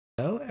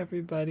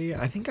everybody.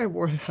 I think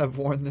have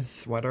worn this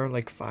sweater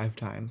like 5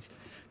 times.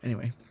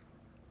 Anyway,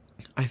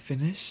 I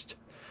finished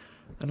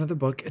another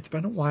book. It's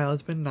been a while.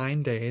 It's been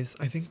 9 days.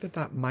 I think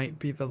that might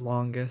be the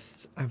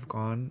longest I've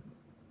gone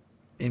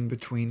in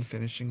between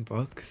finishing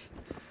books.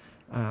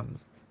 Um,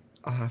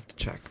 I'll have to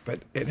check, but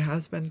it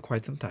has been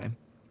quite some time.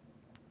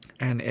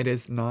 And it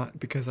is not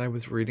because I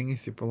was reading a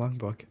super long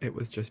book. It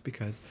was just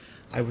because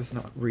I was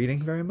not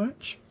reading very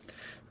much.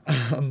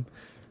 Um,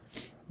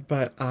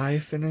 but I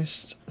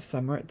finished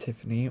Summer at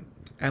Tiffany.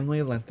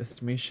 Emily lent this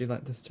to me. She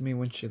lent this to me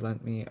when she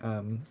lent me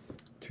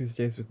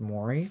Tuesdays with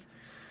Maury.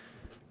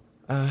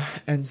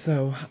 And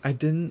so I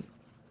didn't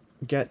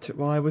get to,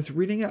 well, I was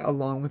reading it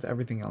along with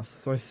everything else.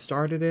 So I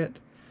started it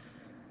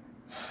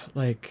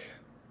like,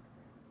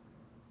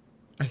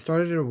 I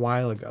started it a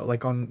while ago,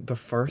 like on the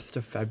 1st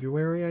of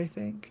February, I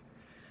think.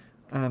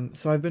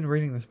 So I've been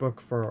reading this book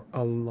for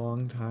a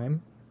long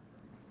time,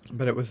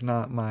 but it was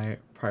not my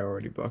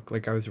priority book.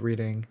 Like I was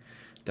reading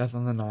Death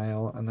on the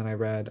Nile, and then I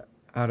read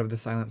Out of the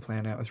Silent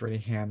Planet. I was reading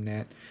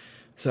Hamnet.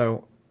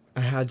 So I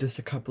had just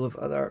a couple of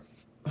other,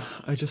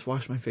 I just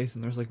washed my face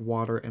and there's like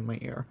water in my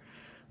ear.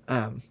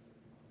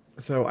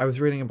 So I was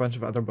reading a bunch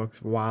of other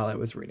books while I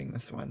was reading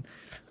this one.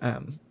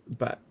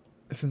 But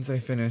since I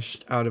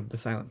finished Out of the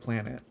Silent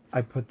Planet,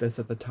 I put this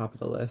at the top of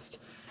the list.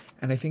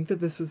 And I think that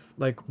this was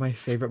like my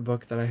favorite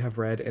book that I have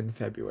read in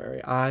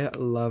February. I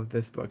love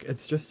this book.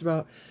 It's just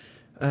about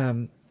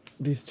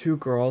these two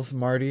girls,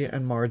 Marty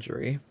and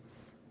Marjorie,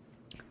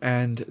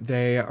 and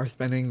they are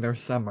spending their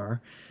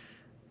summer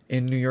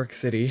in New York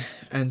City,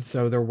 and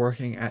so they're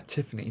working at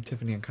Tiffany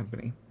and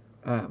Company.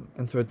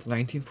 And so it's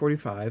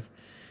 1945.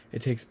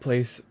 It takes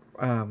place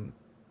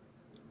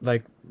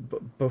like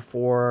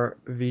before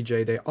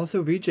VJ Day.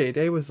 Also, VJ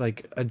Day was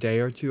like a day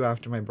or two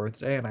after my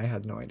birthday, and I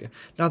had no idea.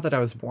 Not that I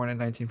was born in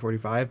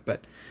 1945,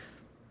 but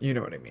you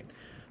know what I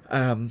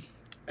mean.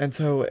 And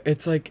so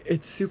it's like,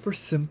 it's super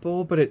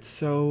simple, but it's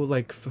so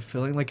like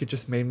fulfilling. Like it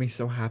just made me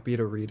so happy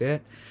to read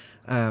it.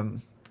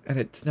 And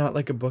it's not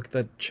like a book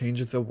that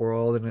changes the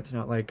world, and it's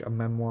not like a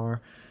memoir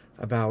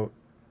about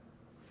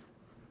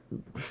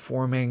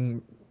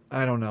forming,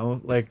 I don't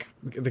know, like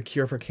the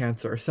cure for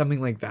cancer or something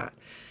like that.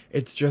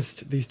 It's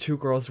just these two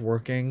girls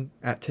working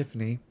at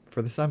Tiffany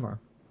for the summer.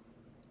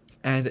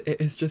 And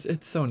it's just,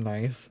 it's so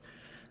nice.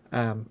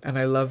 And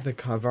I love the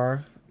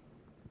cover.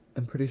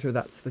 I'm pretty sure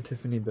that's the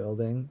Tiffany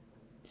building.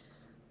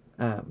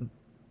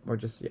 Or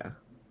just, yeah.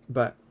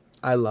 But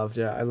I loved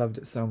it. I loved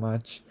it so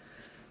much.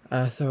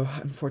 So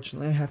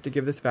unfortunately I have to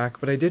give this back,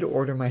 but I did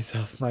order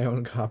myself my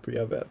own copy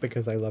of it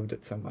because I loved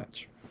it so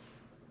much.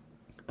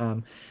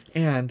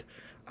 And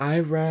I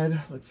read,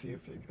 let's see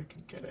if I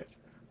can get it.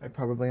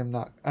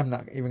 I'm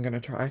not even gonna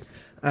try.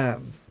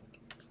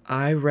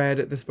 I read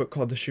this book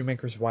called The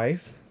Shoemaker's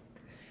Wife,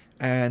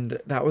 and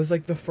that was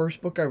like the first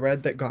book I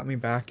read that got me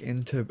back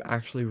into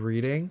actually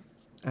reading.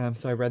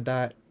 So I read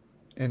that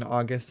in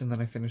August, and then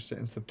I finished it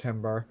in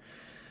September.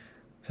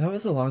 That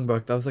was a long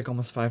book. That was like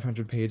almost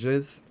 500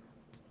 pages.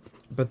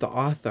 But the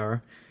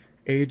author,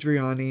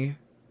 Adriani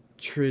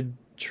Trigiani,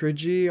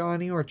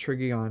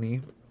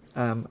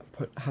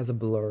 has a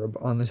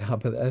blurb on the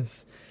top of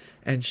this.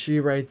 And she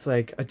writes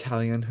like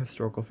Italian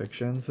historical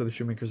fiction. So The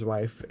Shoemaker's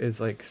Wife is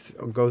like,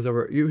 goes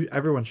over,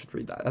 everyone should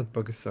read that. That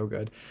book is so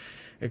good.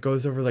 It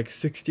goes over like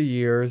 60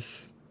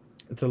 years.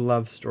 It's a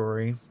love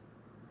story.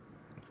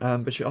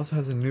 But she also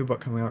has a new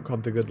book coming out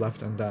called The Good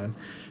Left Undone,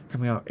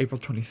 coming out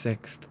April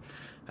 26th,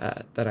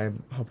 that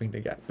I'm hoping to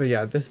get. But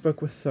yeah, this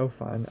book was so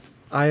fun.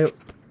 I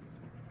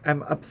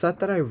am upset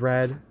that I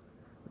read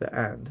the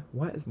end.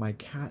 What is my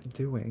cat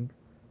doing?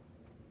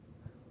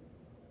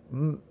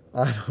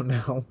 I don't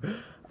know.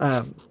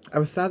 I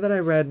was sad that I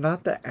read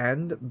not the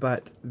end,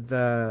 but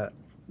the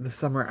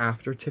summer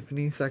after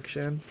Tiffany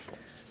section.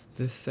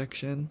 This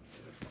section.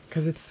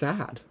 Because it's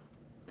sad.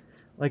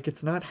 Like,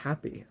 it's not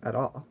happy at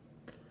all.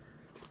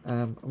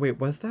 Wait,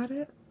 was that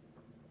it?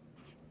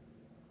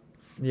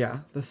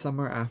 Yeah, the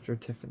summer after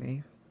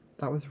Tiffany.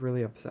 That was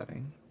really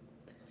upsetting.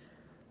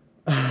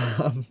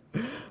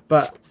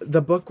 But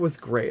the book was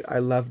great. I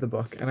love the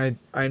book. And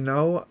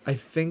I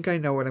think I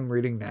know what I'm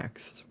reading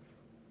next.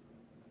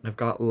 I've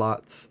got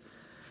lots.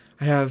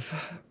 I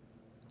have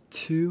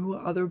 2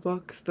 other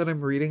books that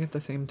I'm reading at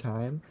the same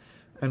time,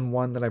 and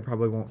one that I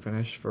probably won't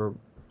finish for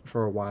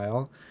a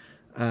while.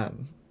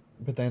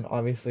 But then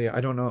obviously, I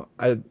don't know,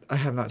 I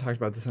have not talked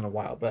about this in a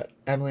while, but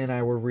Emily and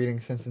I were reading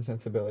Sense and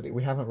Sensibility.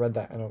 We haven't read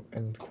that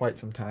in quite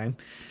some time.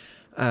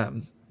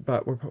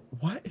 But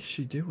what is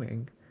she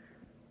doing?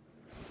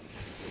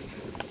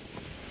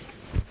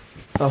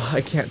 Oh,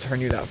 I can't turn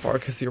you that far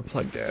because you're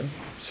plugged in.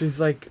 She's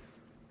like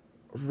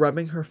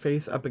rubbing her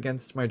face up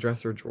against my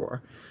dresser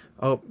drawer.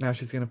 Oh, now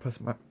she's gonna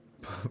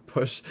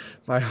push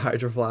my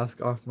Hydro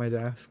Flask off my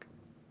desk.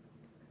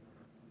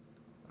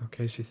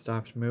 Okay, she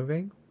stopped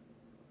moving.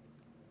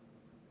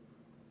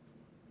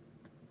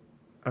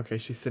 Okay,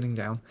 she's sitting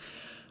down.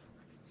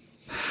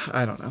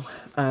 I don't know.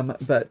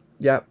 But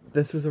Yep,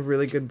 this was a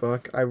really good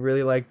book. I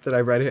really liked that I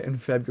read it in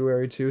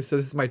February too. So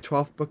this is my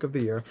 12th book of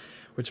the year,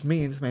 which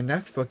means my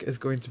next book is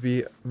going to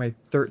be my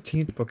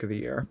 13th book of the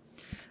year.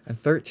 And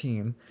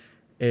 13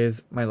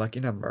 is my lucky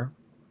number.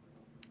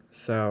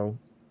 So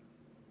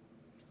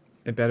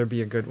it better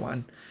be a good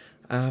one.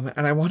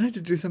 And I wanted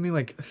to do something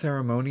like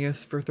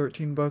ceremonious for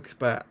 13 books,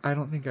 but I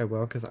don't think I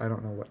will because I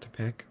don't know what to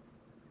pick.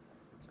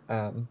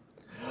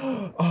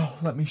 Oh,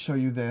 let me show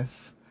you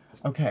this.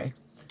 Okay.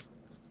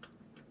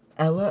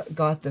 Ella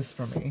got this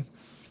for me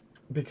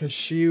because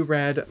she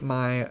read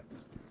my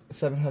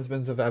Seven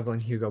Husbands of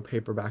Evelyn Hugo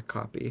paperback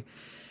copy.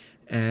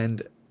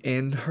 And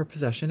in her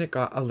possession, it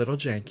got a little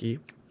janky.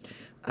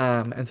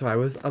 And so I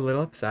was a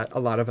little upset, a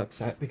lot of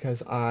upset,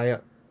 because I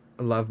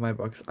love my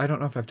books. I don't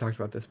know if I've talked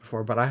about this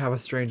before, but I have a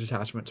strange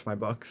attachment to my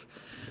books.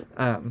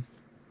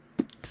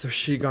 So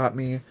she got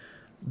me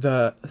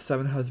the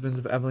Seven Husbands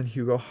of Evelyn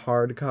Hugo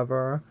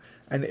hardcover.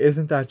 And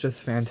isn't that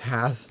just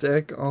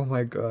fantastic? Oh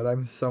my god,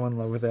 I'm so in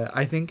love with it.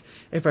 I think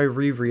if I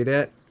reread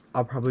it,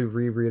 I'll probably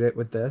reread it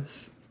with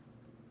this.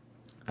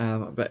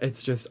 But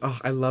it's just, oh,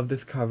 I love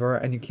this cover,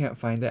 and you can't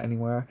find it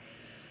anywhere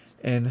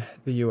in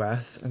the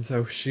US. And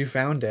so she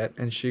found it,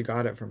 and she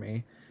got it for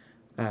me.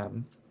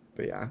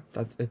 But yeah,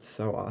 it's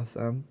so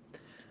awesome.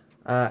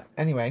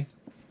 Anyway,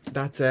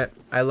 that's it.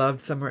 I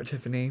loved Summer at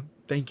Tiffany.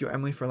 Thank you,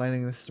 Emily, for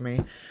lending this to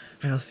me.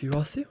 And I'll see you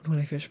all soon when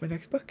I finish my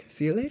next book.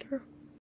 See you later.